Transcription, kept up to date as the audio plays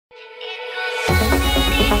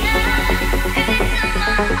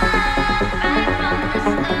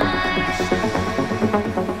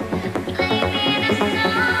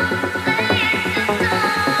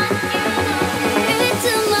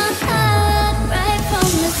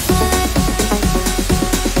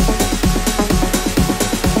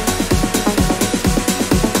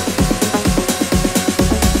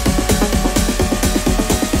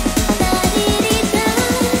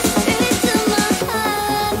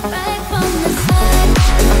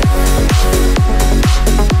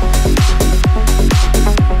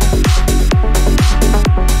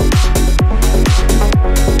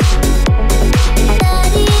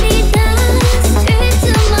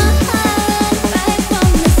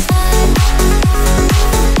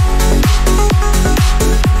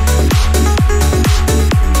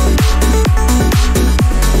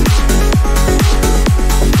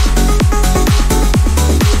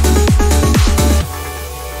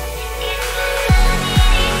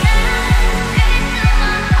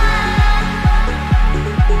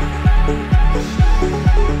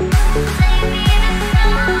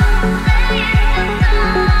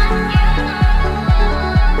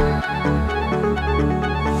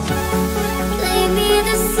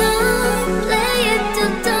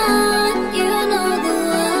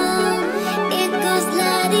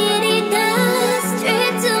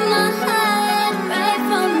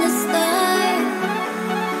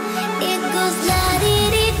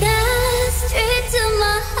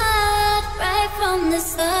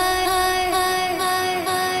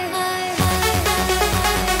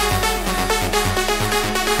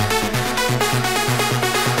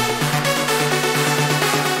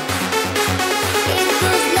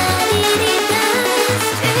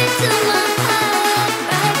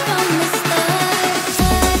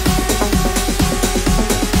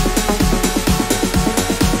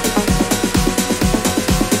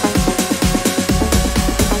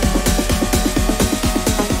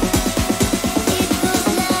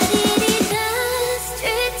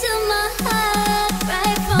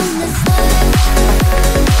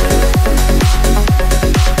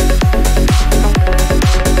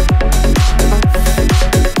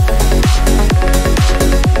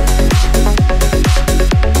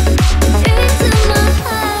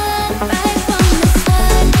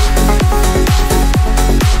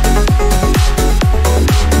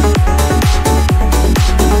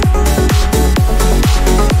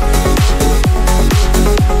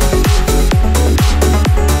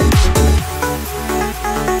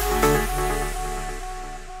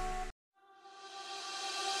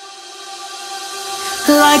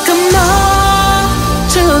like a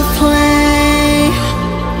moth to a flame.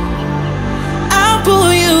 I'll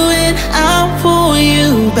pull you in, I'll pull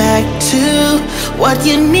you back to what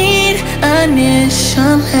you need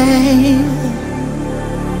initially.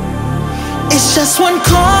 It's just one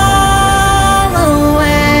call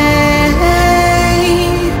away,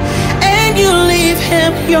 and you leave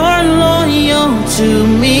him, you're loyal to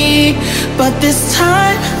me. But this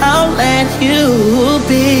time I'll let you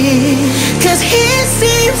be. 'Cause he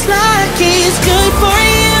seems like he's good for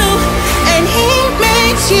you, and he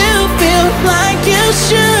makes you feel like you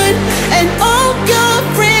should. And all your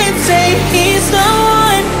friends say he's the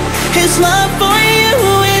one, his love for you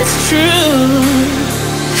is true.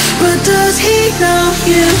 But does he know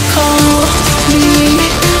you call me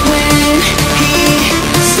when he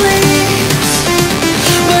sleeps?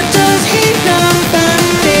 But does he know that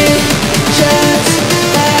pictures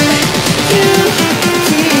that you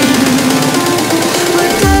keep?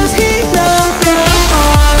 But does he know the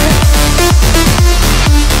heart?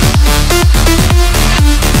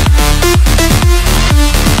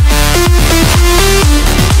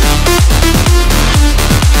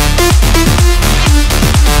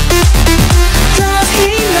 Does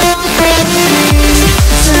he know the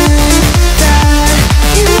reason that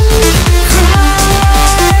you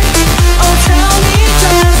cry? Oh, tell me,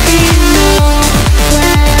 does he know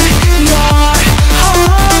where your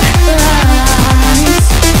heart lies?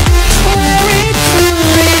 Where it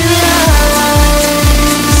truly lies?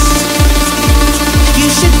 You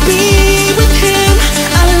should be with him.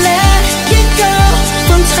 I'll let you go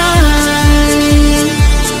from time.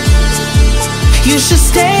 You should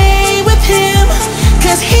stay with him,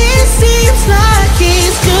 'cause he seems like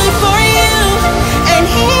he's good for you, and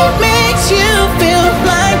he makes you feel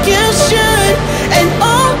like you should. And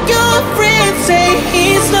all your friends say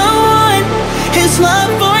he's the one, his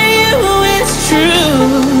love for you is true.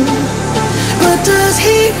 But does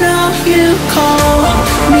he know you call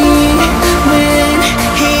me when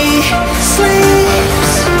he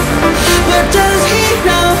sleeps? But does he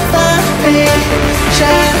know the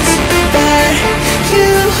pictures that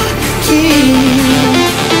you keep?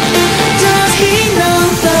 Does he know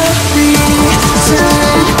the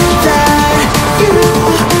reason that you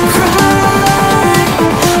cry?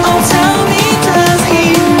 Oh, tell me, does he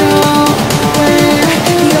know where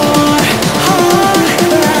your heart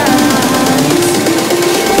lies?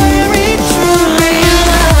 Where it truly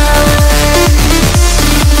lies?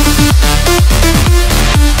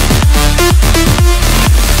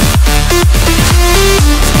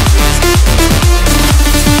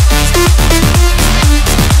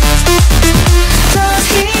 Does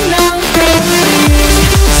he know the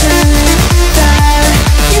reason that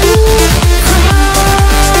you cry?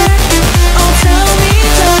 Oh, tell me,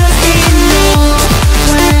 does he know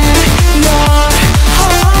where your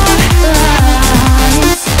heart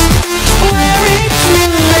lies? Where it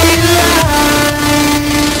truly lies?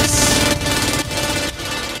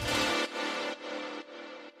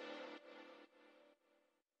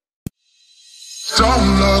 Don't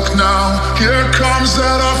look now, here comes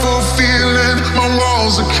that awful feeling. My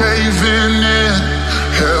walls are caving in.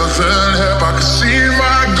 Heaven help, I can see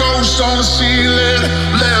my ghost on the ceiling.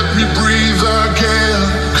 Let me breathe again,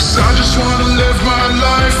 'cause I just wanna live my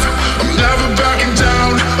life. I'm never backing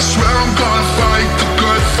down, I swear I'm gonna fight the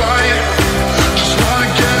good fight. Just wanna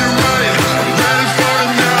get it right, I'm ready for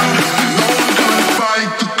it now. You know I'm gonna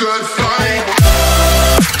fight the good fight.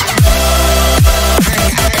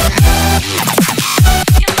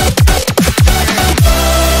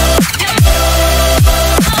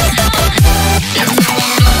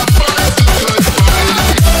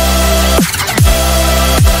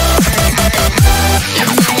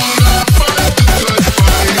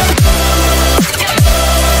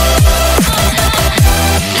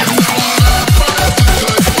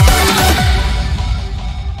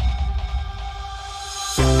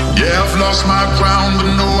 Yeah, I've lost my ground, but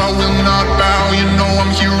no, I will not bow. You know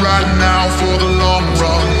I'm here right now for the long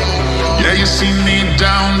run. Yeah, you see me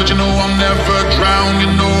down, but you know I'll never drown. You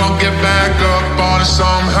know I'll get back up on it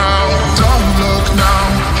somehow. Don't look now,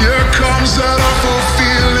 here comes that awful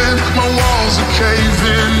feeling. My walls are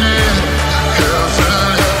caving in. Heaven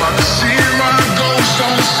help, I can see my ghost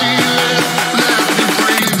on the ceiling. Let me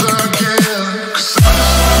breathe again, 'cause I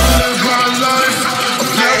just wanna live my life. I'm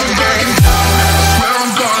never backing down, I swear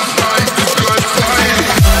I'm gonna fight the good fight.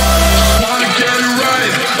 Just wanna get it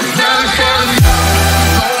right, I'm ready for it now. You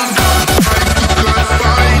know I'm gonna fight the good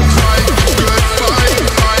fight. Fight the good fight.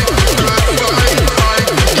 Fight the good fight. Fight.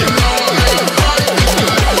 You know I'm gonna fight the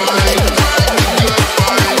good fight. Fight the good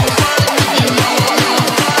fight. Fight. You know I'm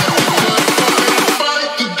gonna fight the good fight. Fight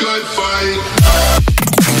the good fight.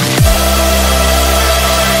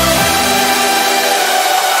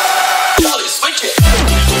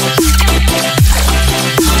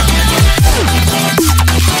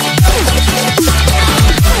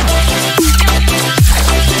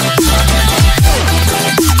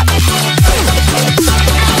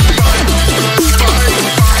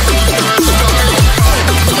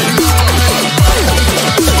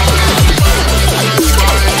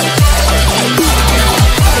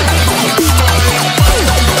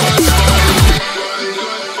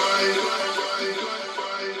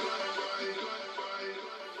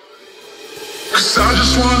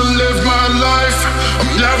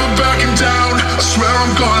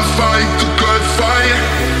 I'm gonna fight the good fight.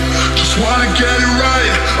 Just wanna get it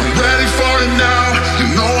right, I'm ready for it now. You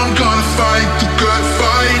know I'm gonna fight the good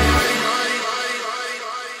fight.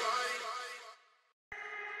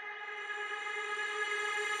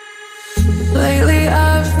 Lately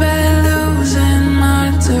I've been losing my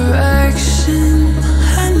direction.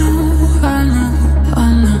 I know,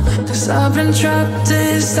 'cause I've been trapped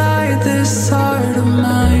inside this heart of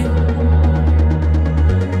mine.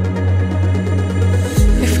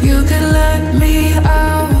 If you could let me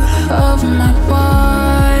out of my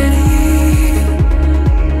body,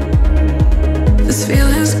 this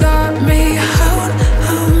feeling's got me out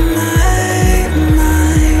of my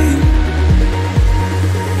mind.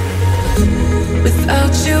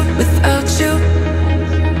 Without you, without you,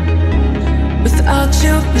 without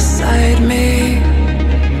you beside me.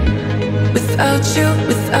 Without you,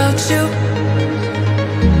 without you,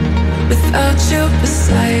 without you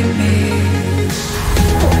beside me.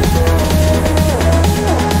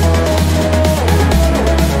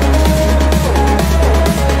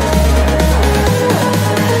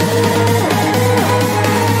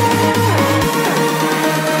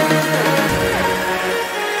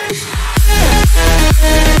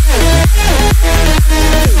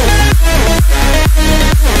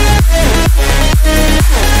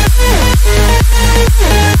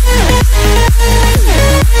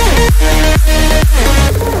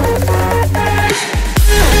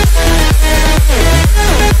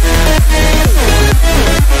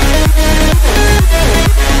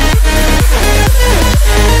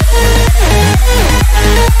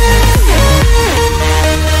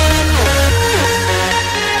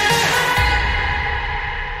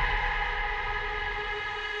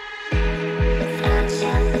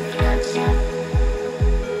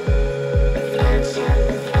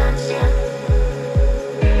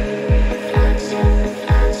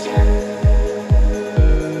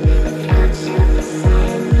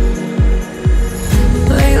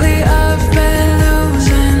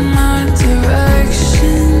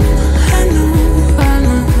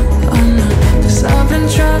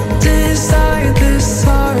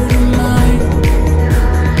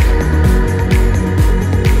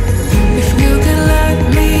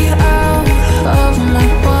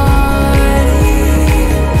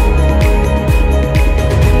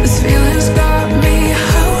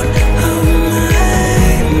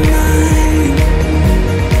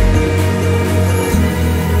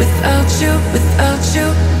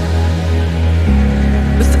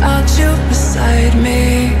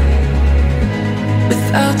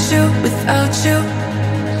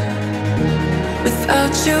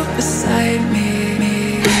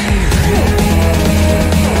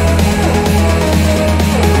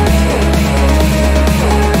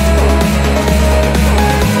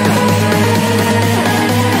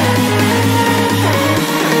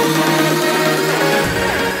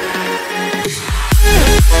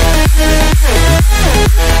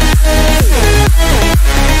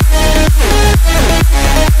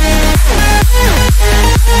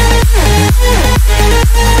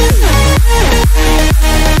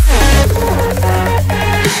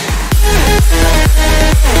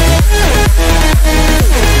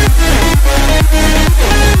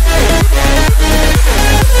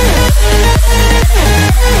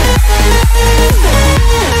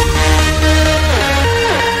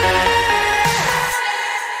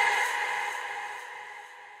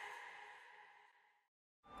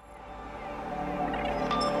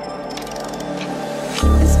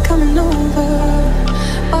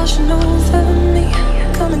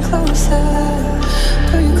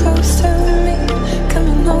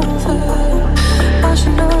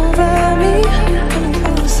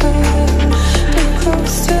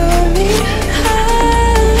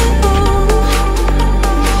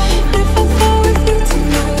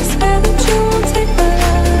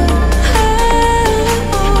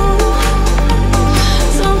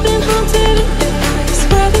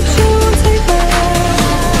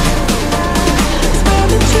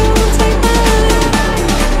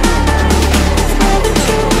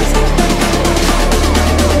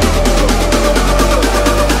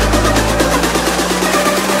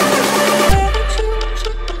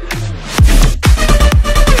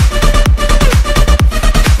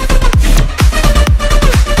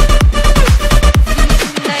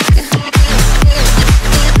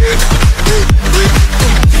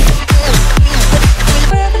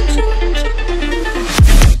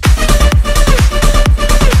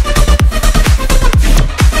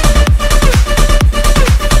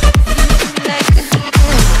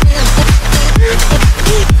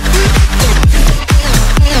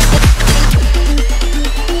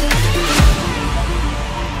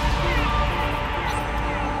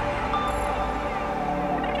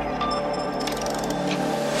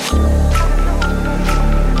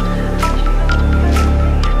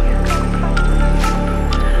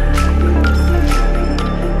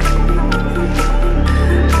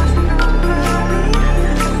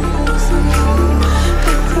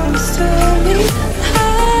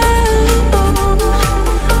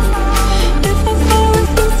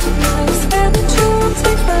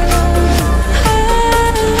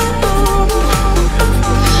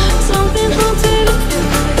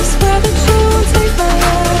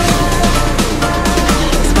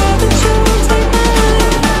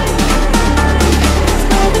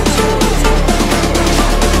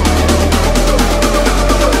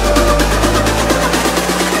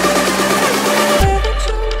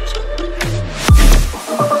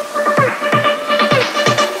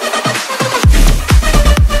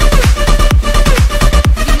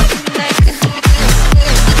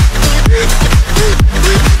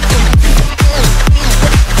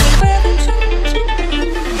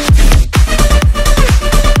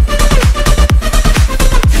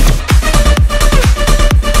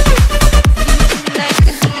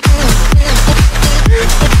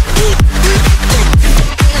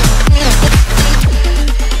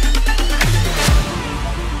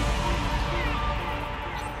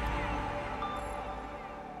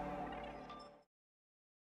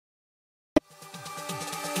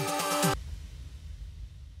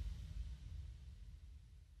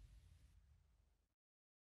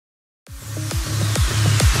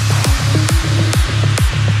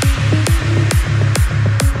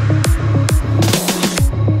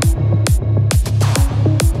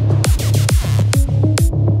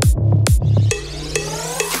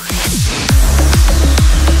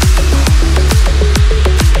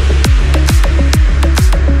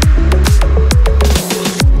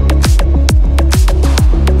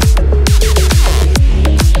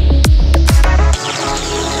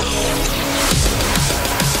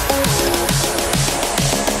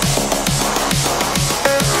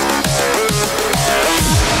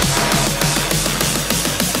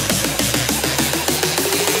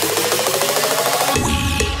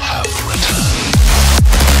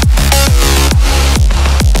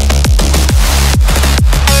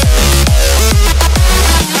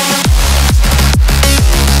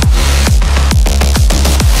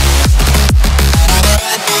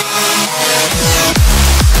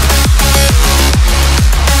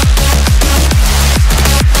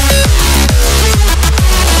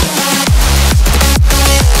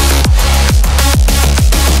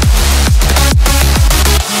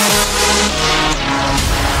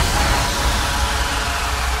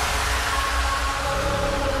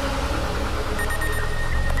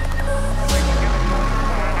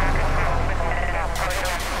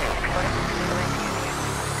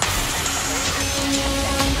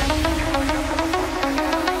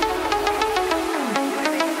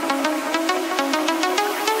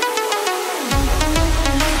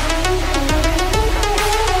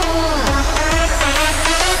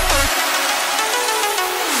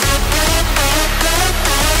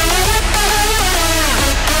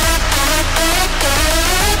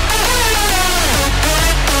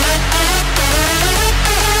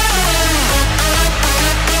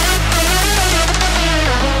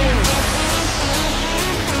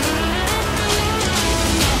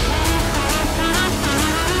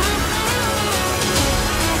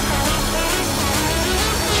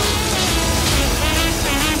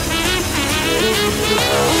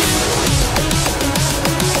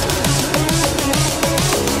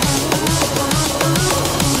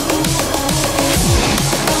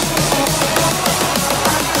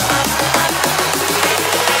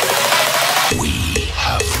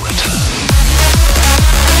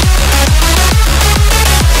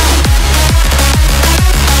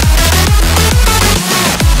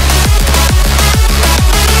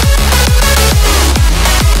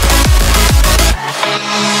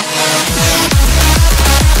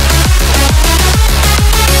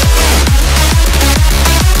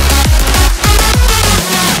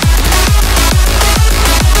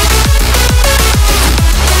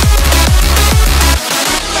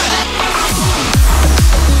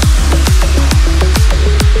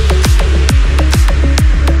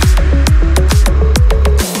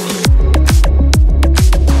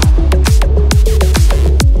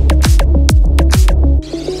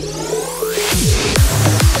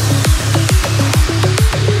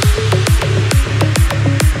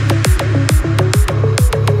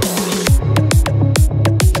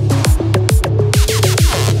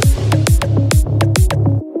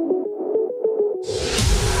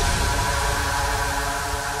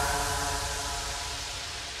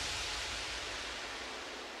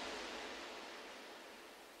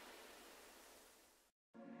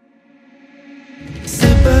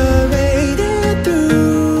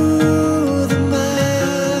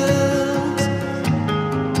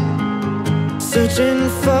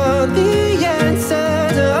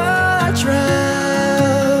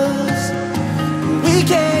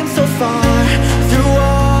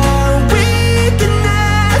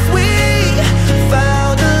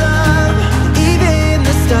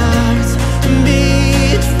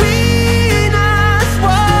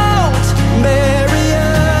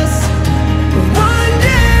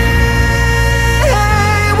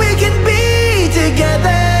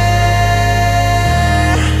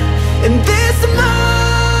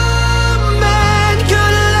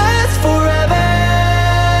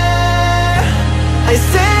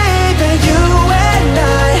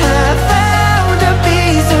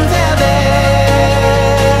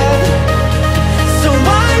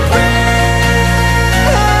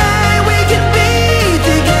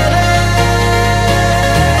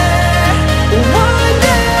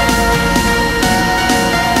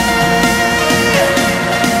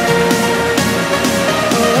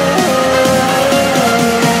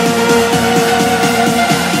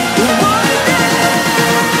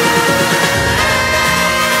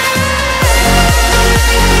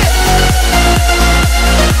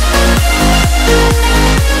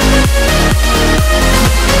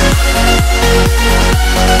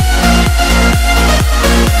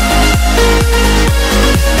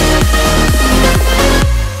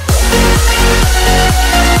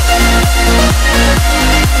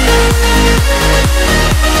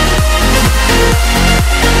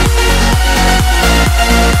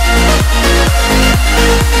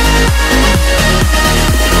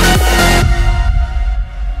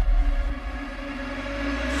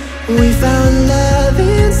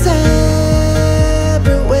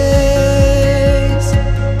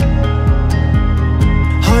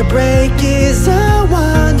 break is a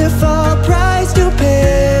wonderful price to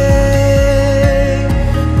pay.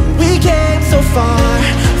 We came so far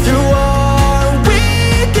through our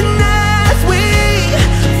weakness. We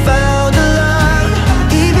found a love,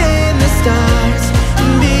 even the stars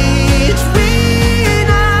between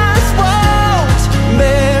us won't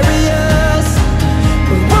bury us.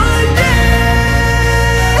 One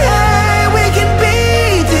day we can be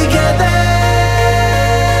together.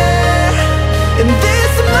 And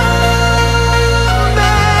this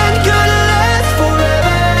moment could last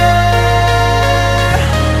forever.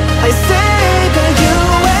 I say that you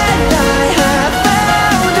and I have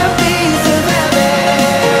found a piece of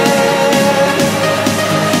heaven.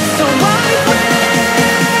 So I pray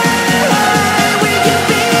we can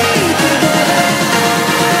be together.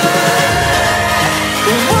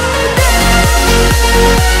 One day.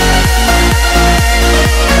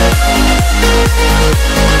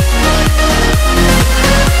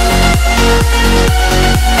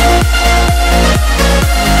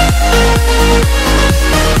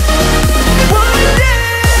 One day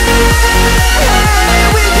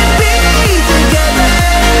we can be together.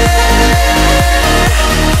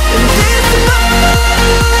 And this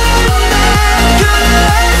moment could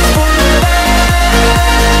last forever.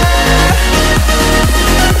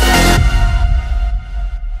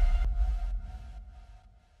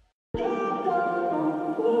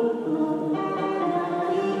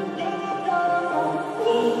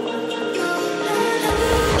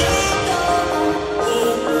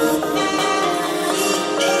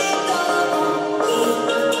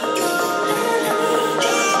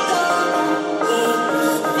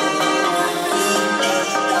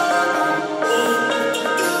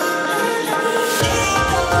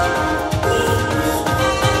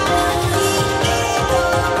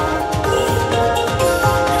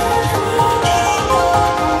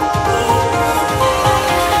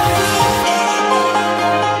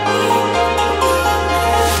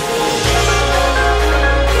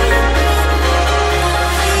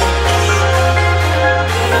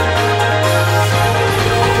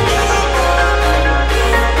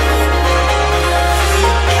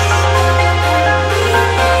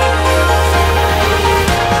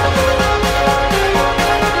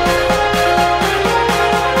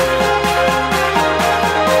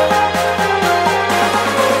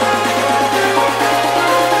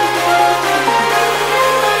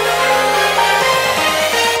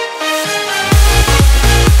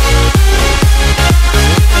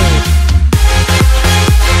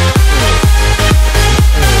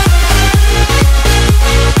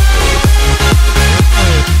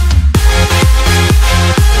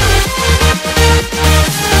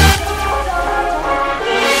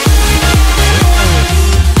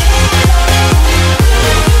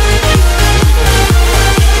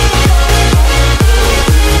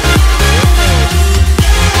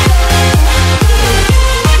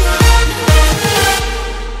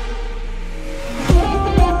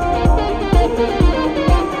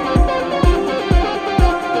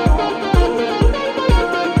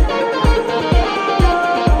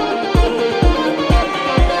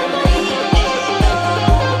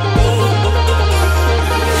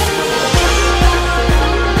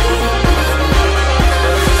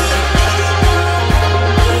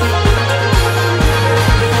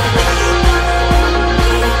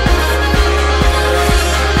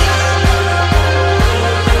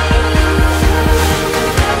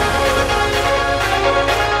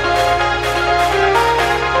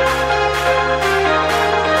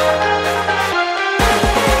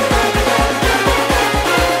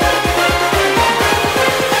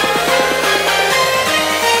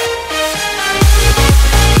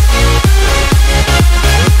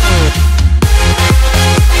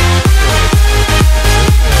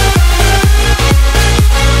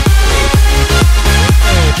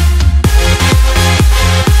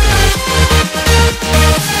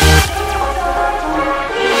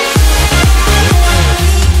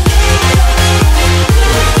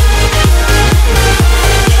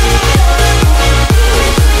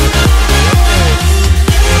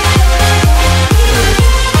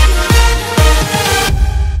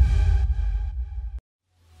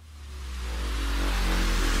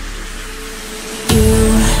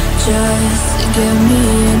 give me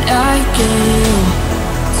and I get you.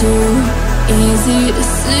 Too easy to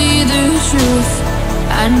see the truth.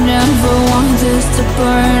 I never want this to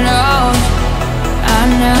burn out. I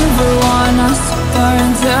never want us to burn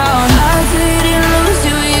down. I didn't lose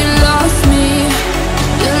you, you lost me.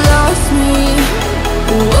 You lost me.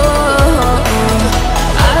 Whoa.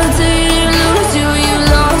 I didn't lose you, you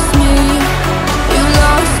lost me. You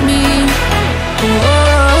lost me. Whoa.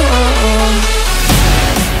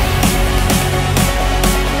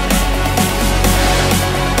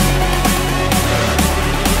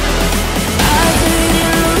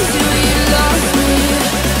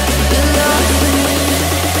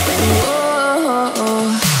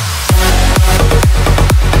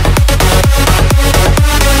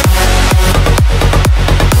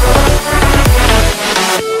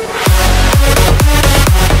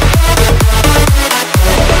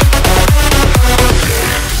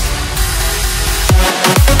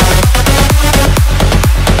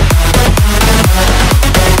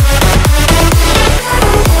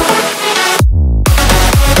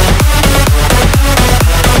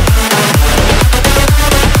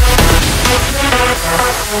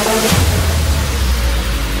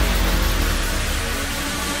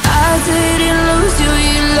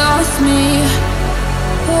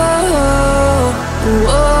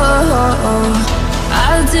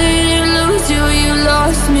 didn't lose you, you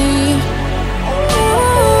lost me.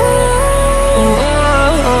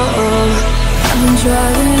 I've been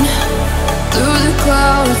driving through the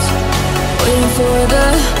clouds, waiting for the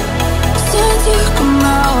sun to come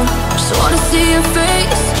out. Just wanna see your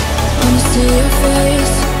face, wanna see your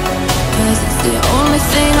face, 'cause it's the only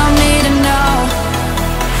thing I'm needing now.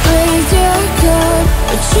 Raise your cup,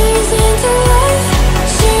 but cheers into life,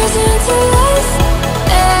 cheers into life.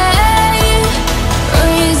 Hey,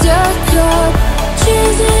 raise your cup,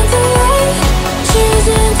 cheers into life, cheers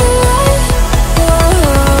into life.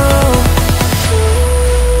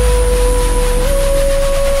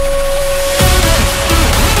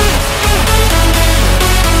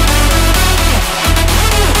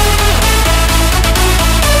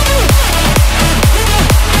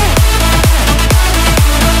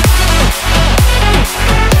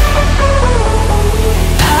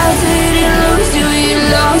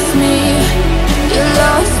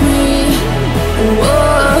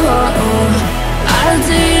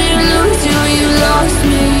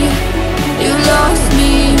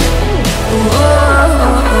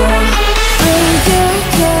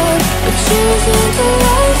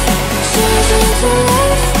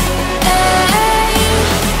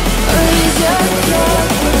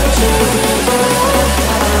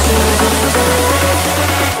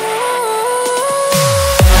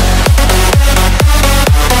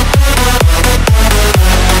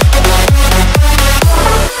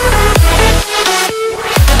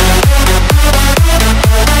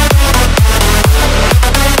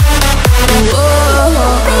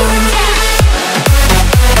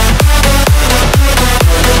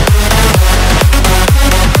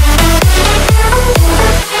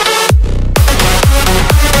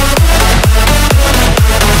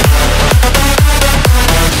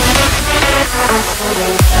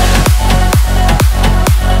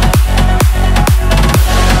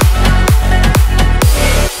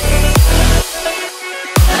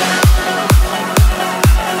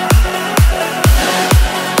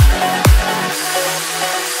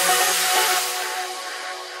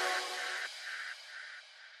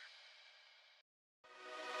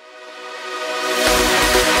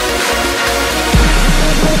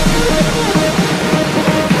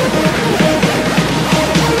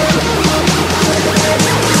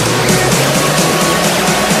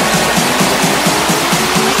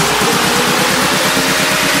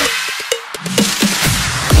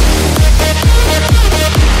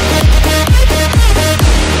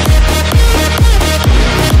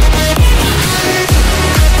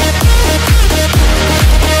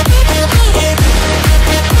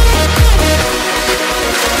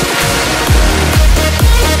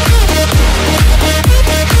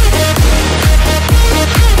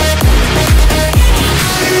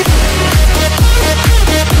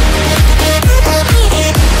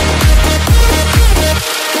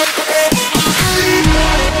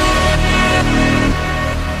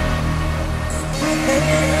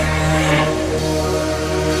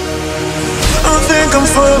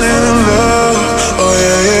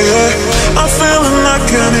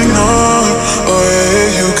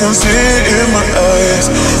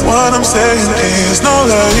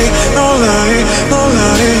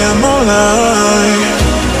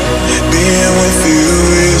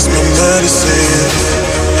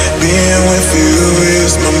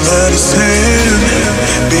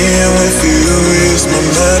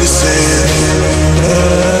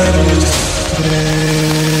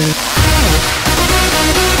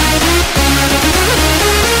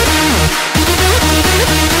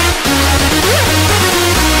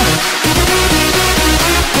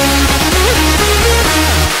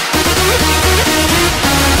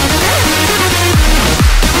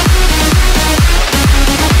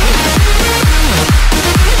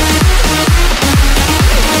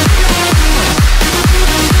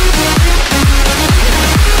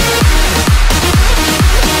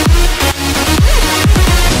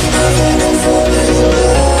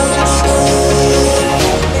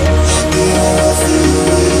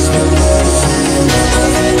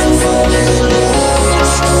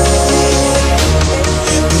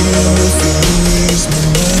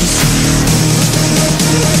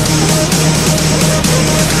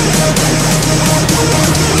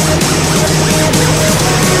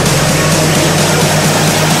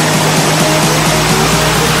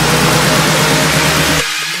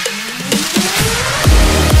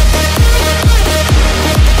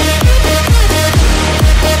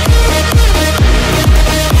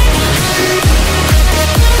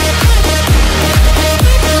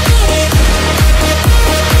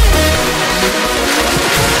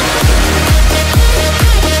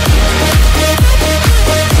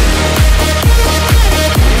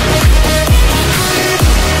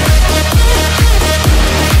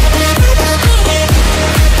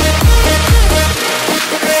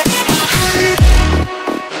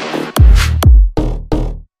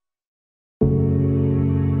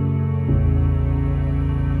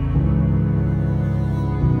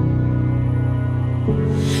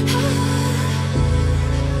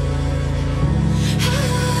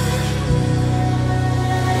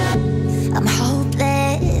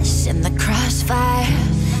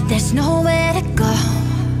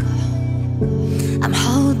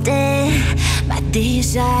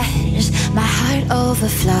 desires, my heart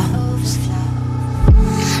overflows.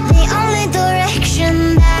 The only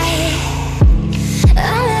direction that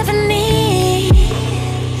I'll ever need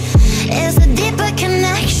is a deeper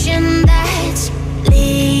connection that's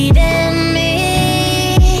leading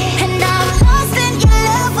me. And I'm lost in your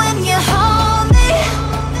love when you hold me.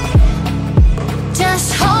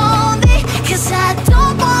 Just hold me, 'cause I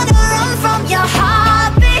don't wanna run from your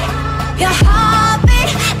heartbeat. Your heartbeat,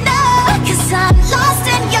 no, 'cause I'm lost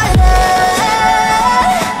in your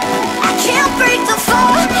love. I can't break the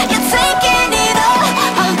fall, you're taking it all.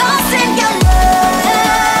 I'm lost in your love.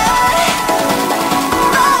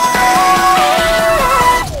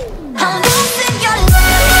 I'm lost in your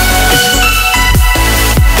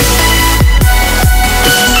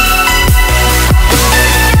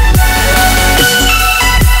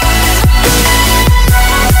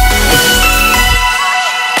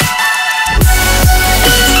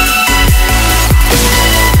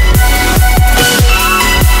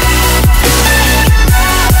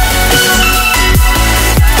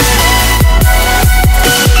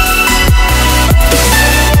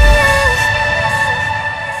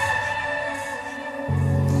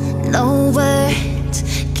no words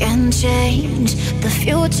can change the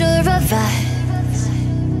future of us.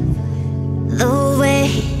 The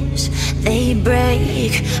waves, they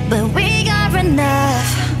break, but we got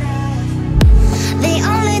enough. The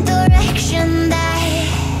only direction that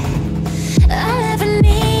I'll ever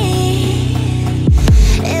need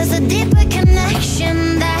is a deeper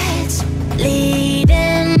connection that's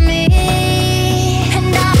leading me.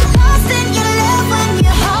 And I'm lost in your love when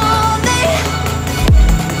you hold me.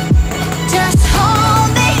 Just hold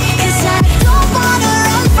me, 'cause I don't wanna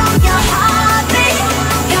run from your heartbeat.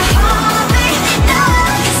 Your heartbeat, no,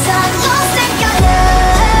 'cause I'm lost in your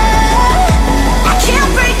love. I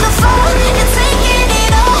can't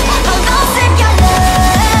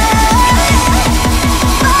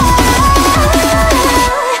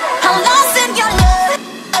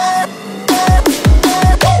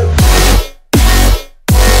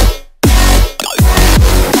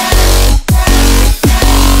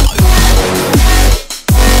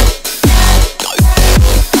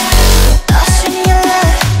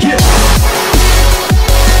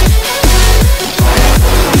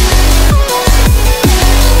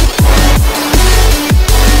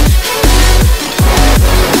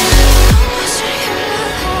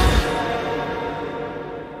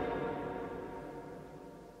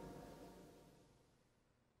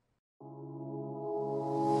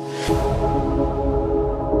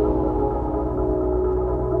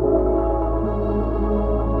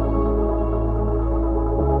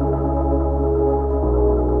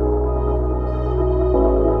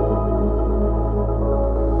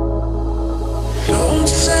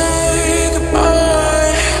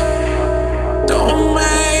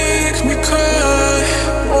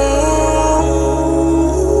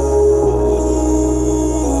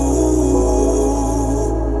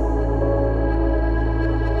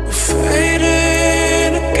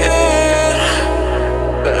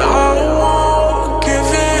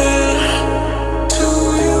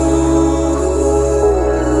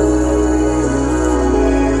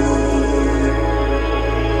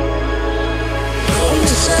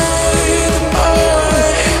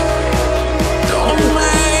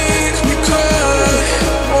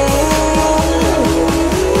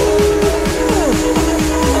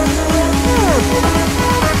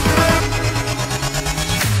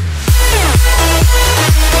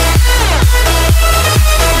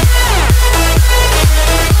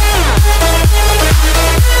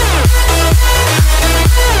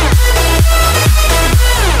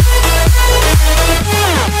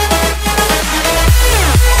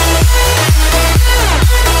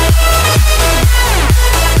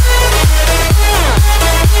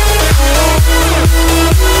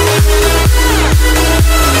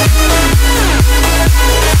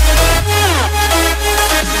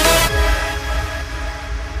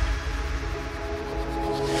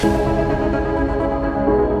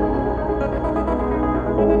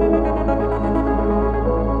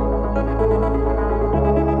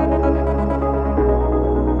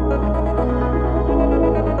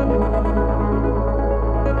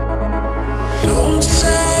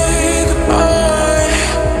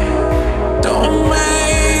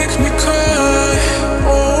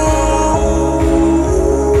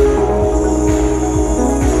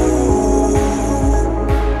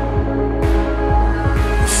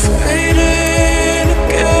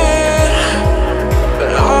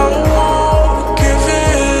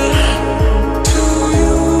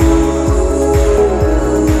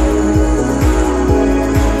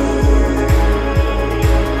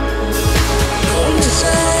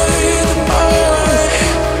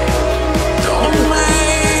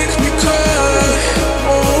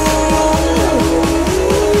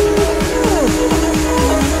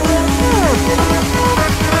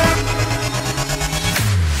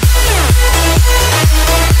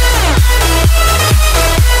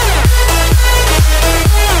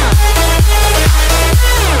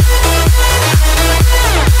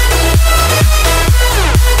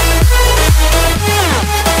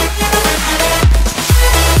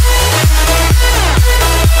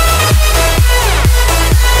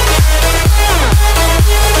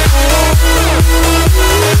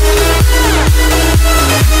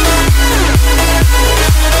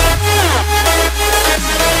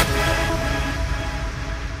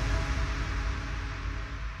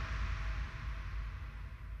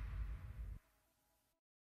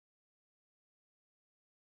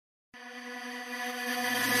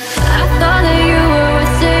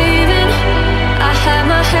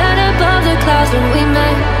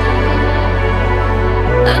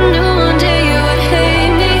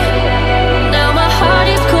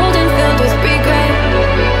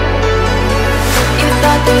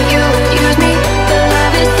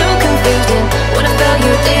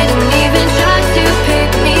didn't even try to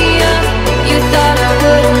pick me up. You thought I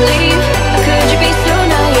wouldn't leave. How could you be so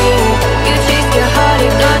naive? You chased your heart,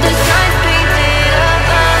 ignored the signs painted up.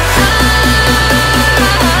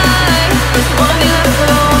 I just wanna be left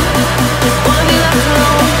alone. Just wanna be left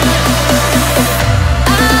alone.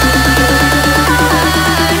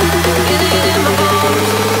 I feel it in my bones.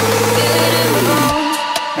 Feel it in my bones.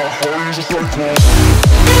 My heart is a cyclone.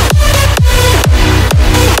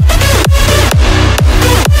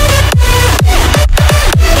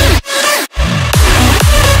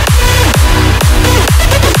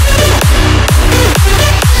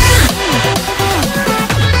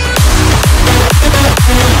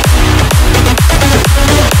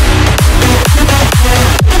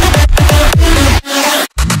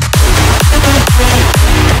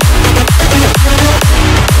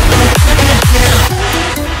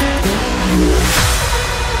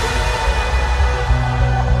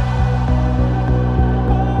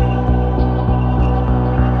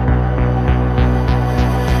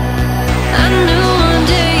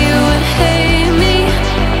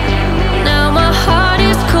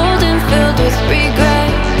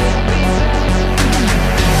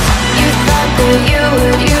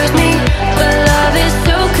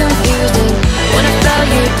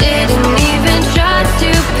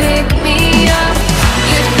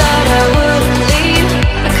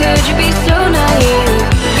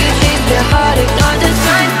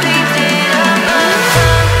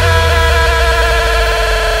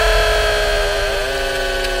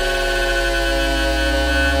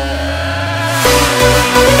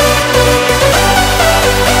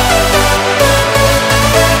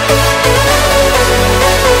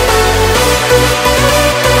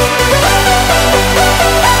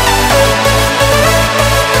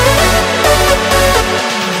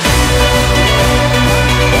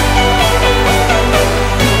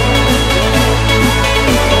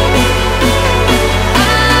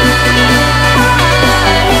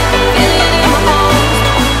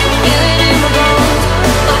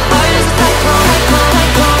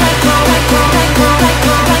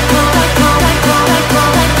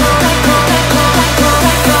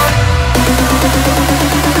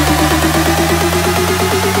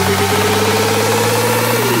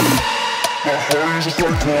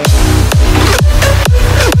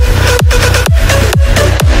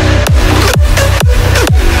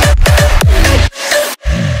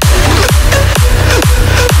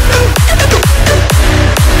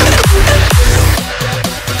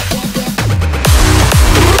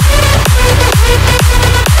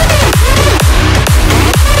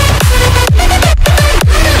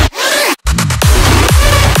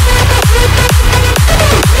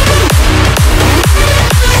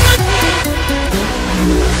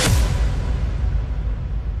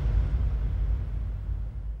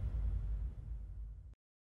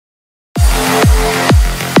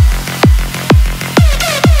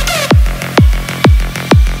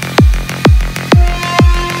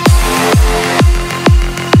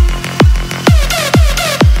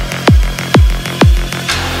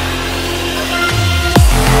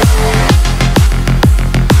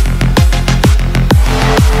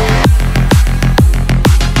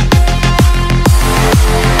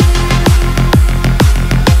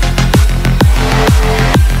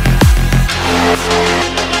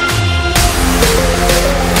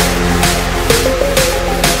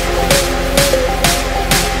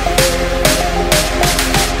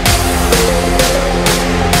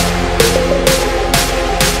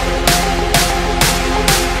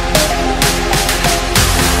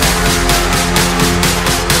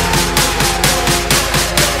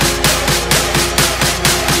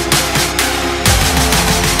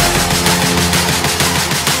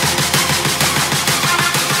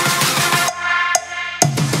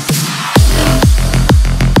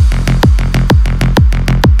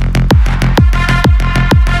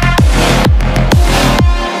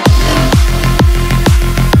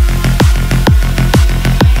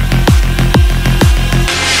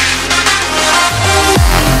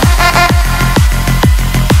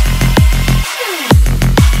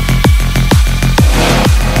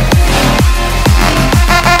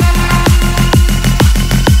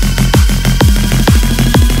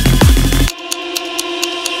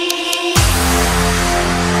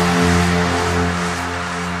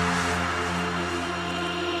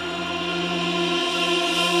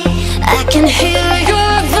 I can hear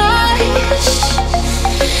your voice,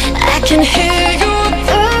 I can hear you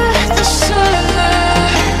through the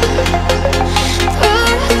sunlight,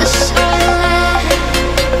 through the sunlight,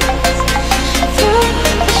 through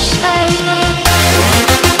the sunlight.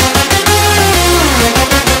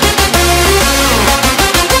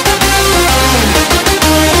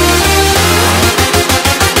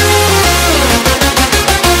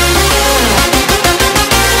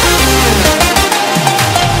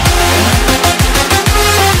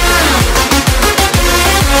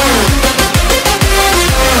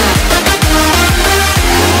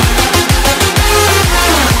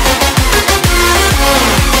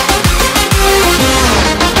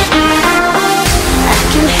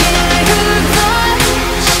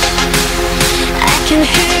 can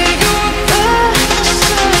hear your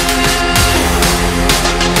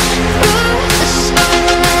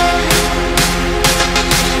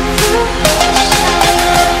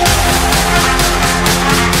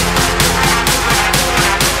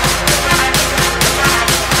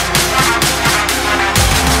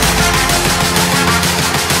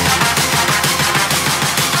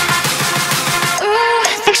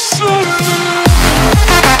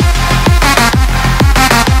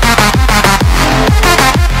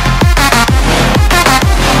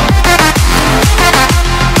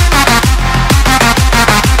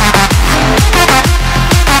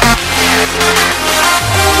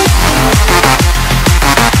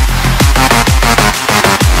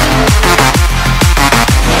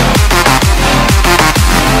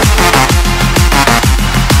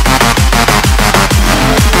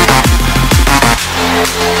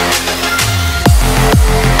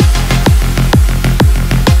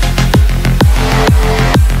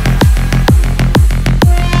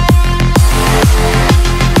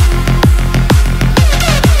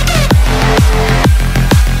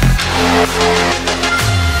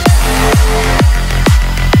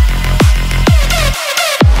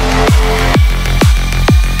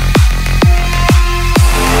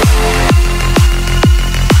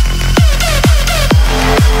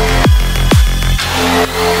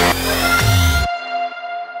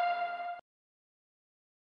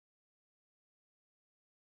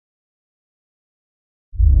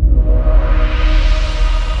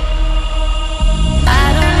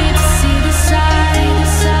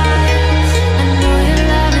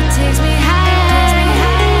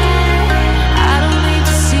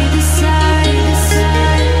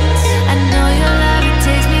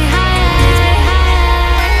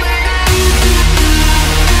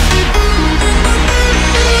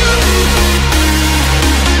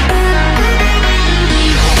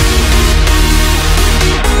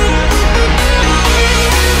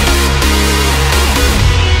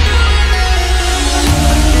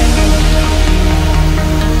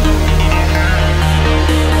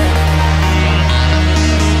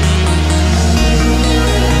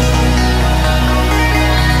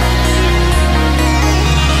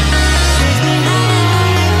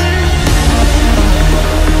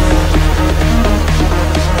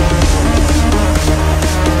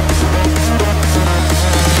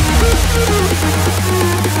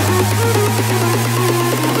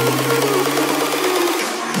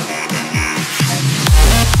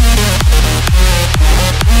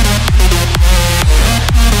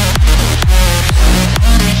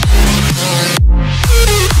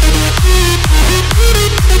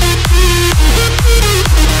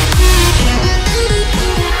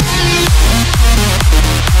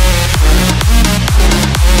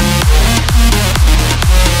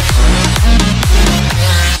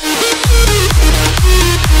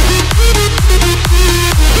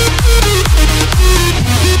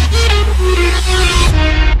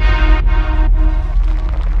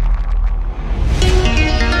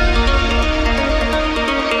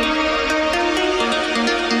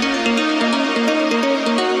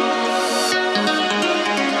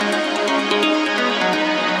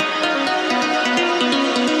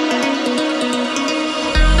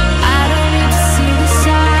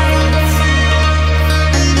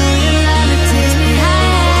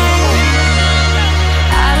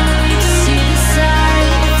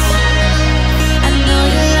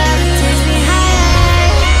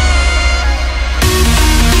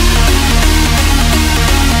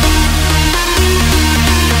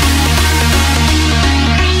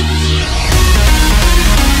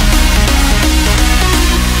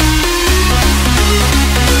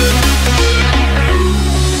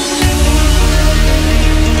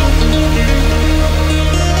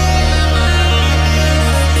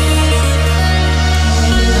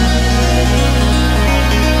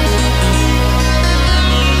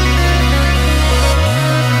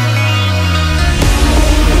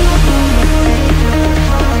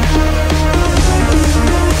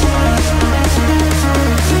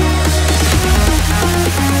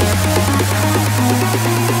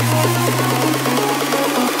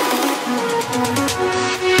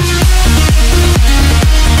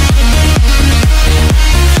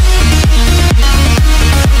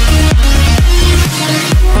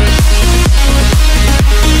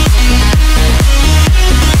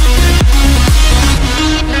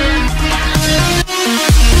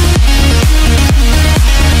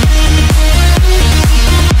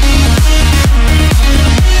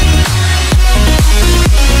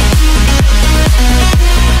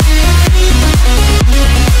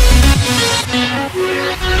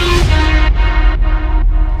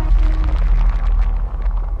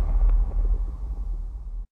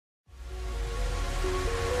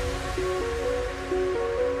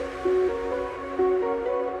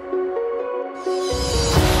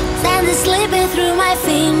my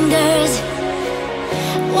fingers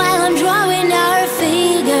while I'm drawing our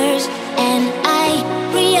figures, and I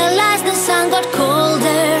realized the sun got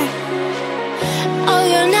colder. Oh,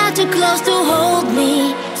 you're not too close to hold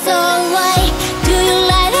me, so why do you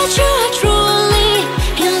lie that you are truly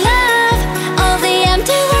in love? All the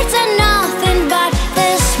empty words are nothing but the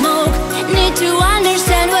smoke. Need to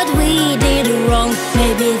understand what we did wrong.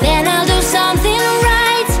 Maybe then I'll do something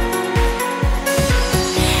right.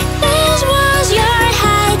 This was your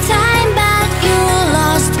high time, but you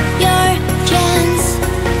lost your chance.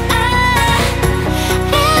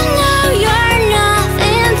 And now you're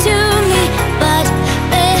nothing to me but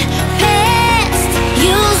the past.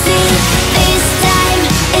 You'll see, this time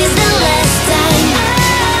is the last time.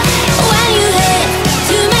 When you have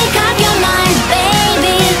to make up your mind,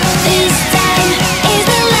 baby, this time is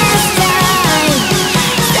the last time.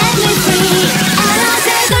 Set me free and I'll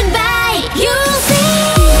say goodbye. You'll see.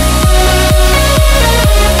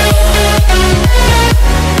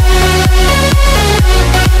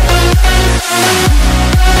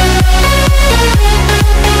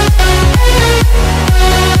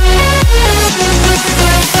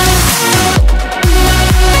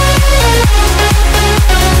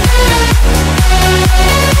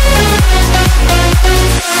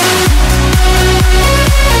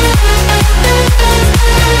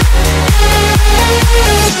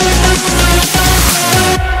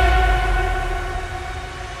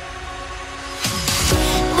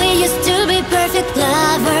 We used to be perfect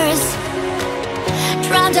lovers,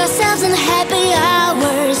 drowned ourselves in happy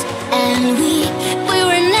hours, and we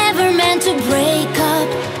were never meant to break up.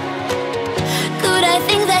 Could I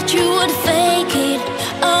think that you would fake it?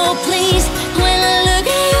 Oh please, when I look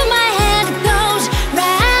at you my head goes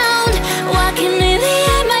round. Walking in the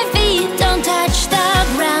air, my feet don't touch the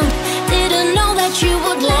ground. Didn't know that you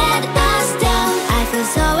would let us down. I feel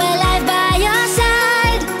so alive by your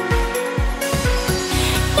side.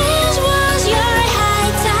 This was your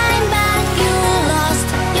high time, but you lost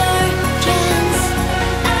your chance.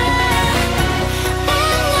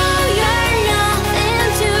 And now you're nothing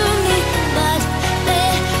to me but the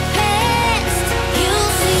past.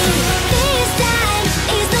 You'll see, this time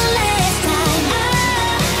is the last time.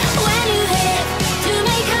 When you have to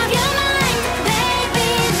make up your mind,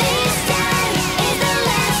 baby, this time is the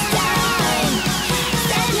last time.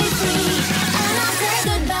 Set me free and I'll say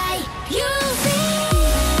goodbye. You'll see.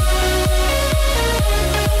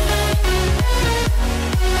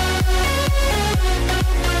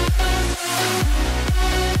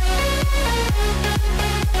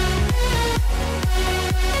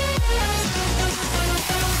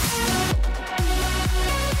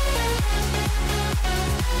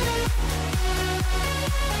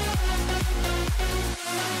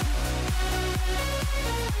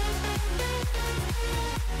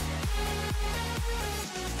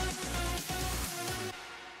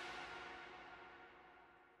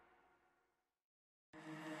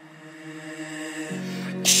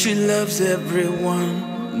 She loves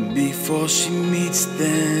everyone before she meets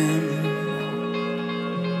them.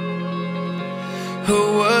 Her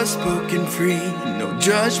words spoken free, no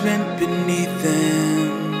judgment beneath them.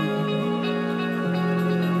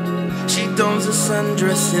 She dons a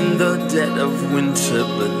sundress in the dead of winter,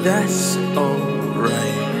 but that's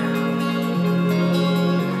alright.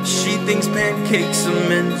 She thinks pancakes are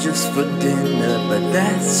meant just for dinner, but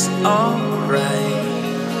that's alright.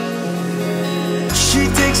 She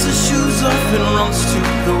takes her shoes off and runs to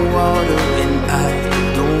the water, and I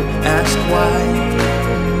don't ask why.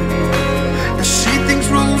 She thinks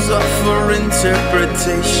rules are for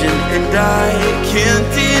interpretation, and I can't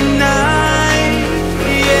deny.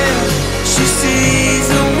 Yeah, she sees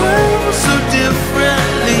the world so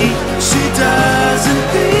differently. She doesn't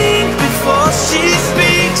think before she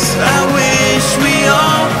speaks. I wish we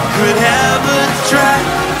all could have a try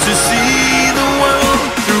to see the world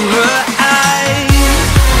through her eyes.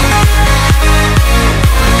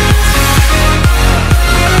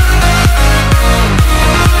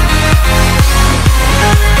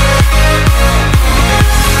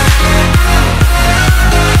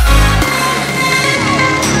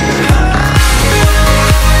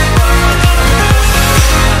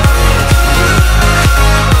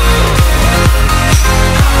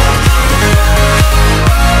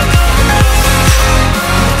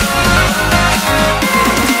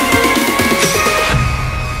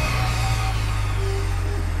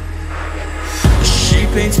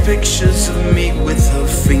 Paints pictures of me with her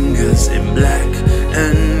fingers in black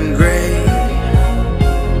and gray.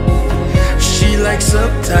 She likes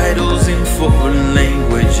subtitles in foreign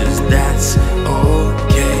languages, that's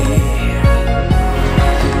okay.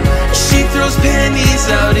 She throws pennies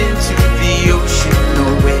out into the ocean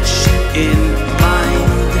wish in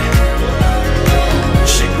mind.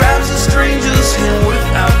 She grabs a stranger's hand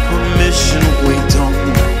without permission. We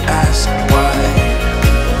don't ask why.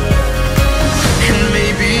 And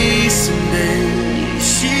maybe someday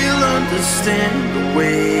she'll understand the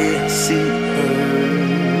way I see her.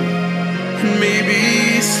 And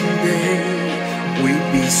maybe someday we'd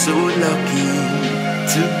be so lucky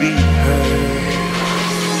to be her.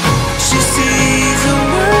 She sees the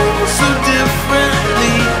world so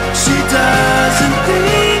differently. She doesn't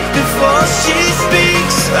think before she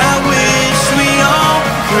speaks. I wish we all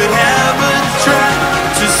could have a try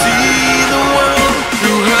to see the world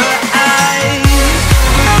through her eyes.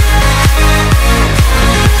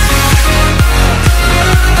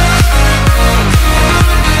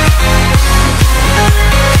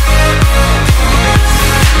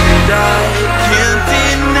 And I can't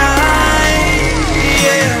deny,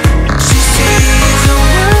 yeah. She sees the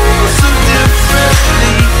world so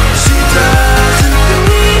differently. She doesn't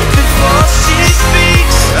think before she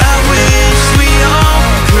speaks. I wish we all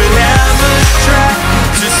could have a try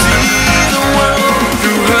to see the world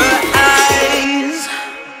through her eyes.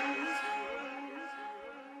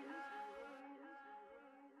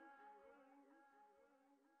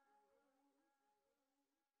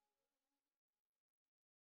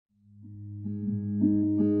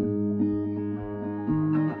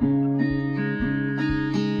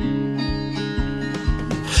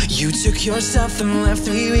 You took yourself and left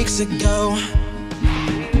 3 weeks ago.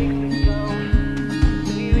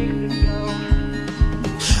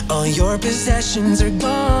 All your possessions are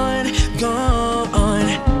gone, gone.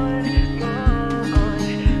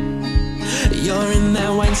 You're in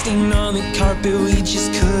that wine stain on the carpet we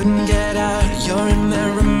just couldn't get out. You're in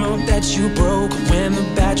that remote that you broke when the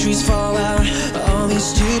batteries fall out. All these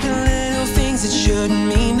stupid little things that shouldn't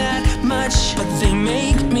mean that much, but they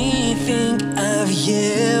make me think of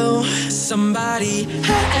you. Somebody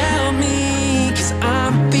help me, 'cause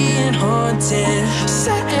I'm being haunted.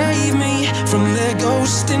 Save me from the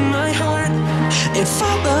ghost in my heart. It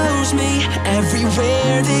follows me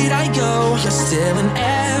everywhere that I go. You're still in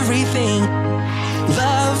everything.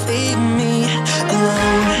 Love, leave me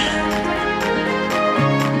alone.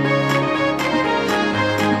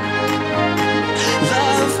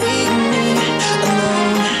 Love, leave me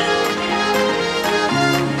alone.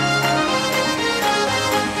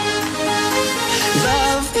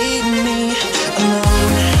 Love, leave me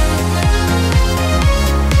alone.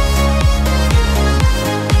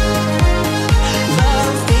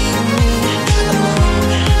 Love, leave me alone.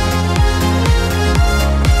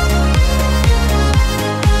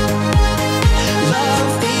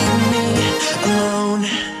 Love, leave me alone.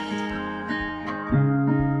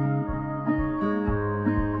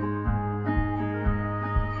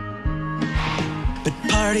 But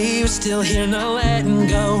part of you still here, not letting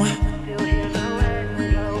go.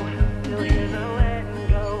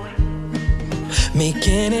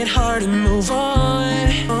 Making it hard to move on.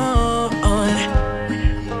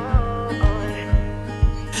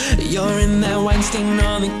 You're in that wine stain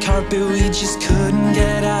on the carpet we just couldn't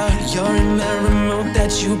get out. You're in that remote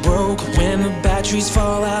that you broke when the batteries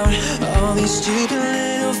fall out. All these stupid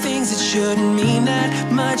little things that shouldn't mean that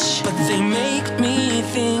much, but they make me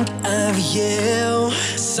think of you.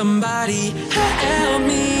 Somebody help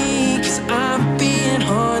me, 'cause I'm being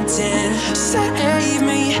haunted. Save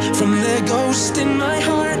me from the ghost in my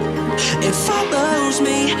heart. It follows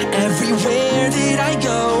me everywhere that I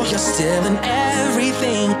go. You're still in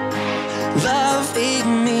everything. Love, leave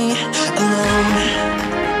me alone.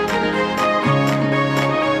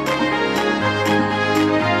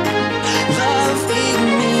 Love, leave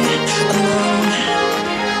me alone.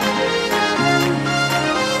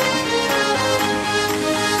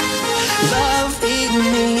 Love, leave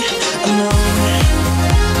me alone.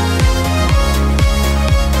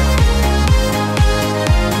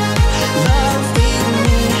 Love, leave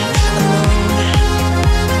me alone.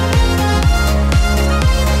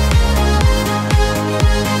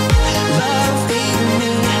 Love, leave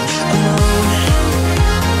me alone.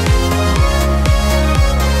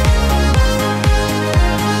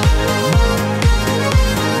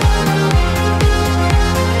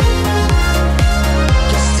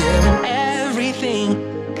 You're still in everything.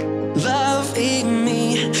 Love, leave me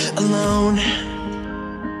alone.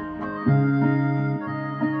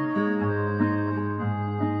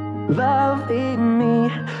 Love, leave me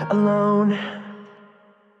alone.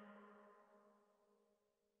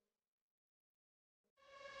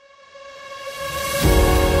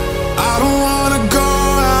 I don't wanna go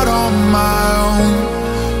out on my own.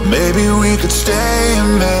 Maybe we could stay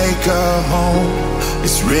and make a home.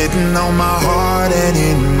 It's written on my heart and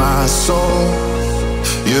in my soul.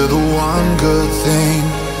 you're the one good thing.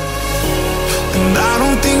 And I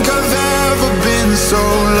don't think I've ever been so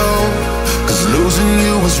low, 'cause losing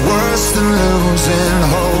you was worse than losing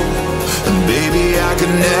hope. And baby, I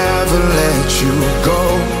could never let you go.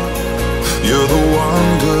 You're the one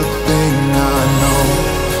good thing I know.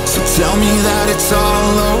 So tell me that it's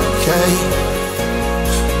all okay.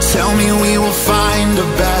 Tell me we will find a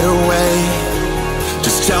better way.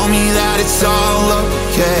 Just tell me that it's all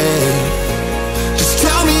okay. Just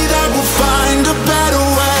tell me that we'll find a better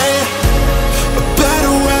way. A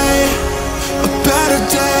better way, a better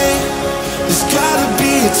day. There's gotta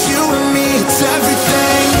be, it's you and me, it's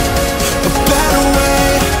everything. A better way,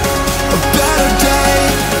 a better day.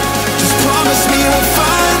 Just promise me we'll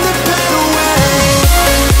find a better way.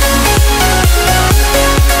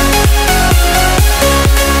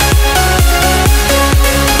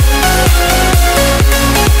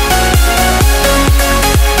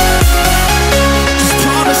 Just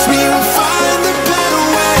promise me we'll find a better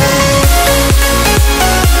way.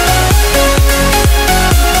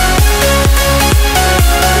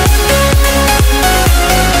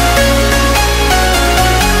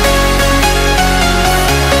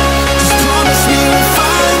 Just promise me we'll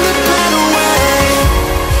find a better way.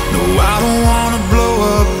 No, I don't wanna blow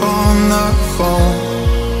up on the phone.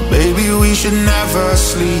 Baby, we should never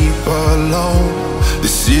sleep alone.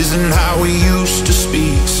 This isn't how we used to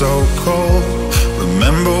speak so cold.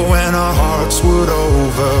 Remember when our hearts would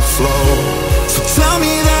overflow. So tell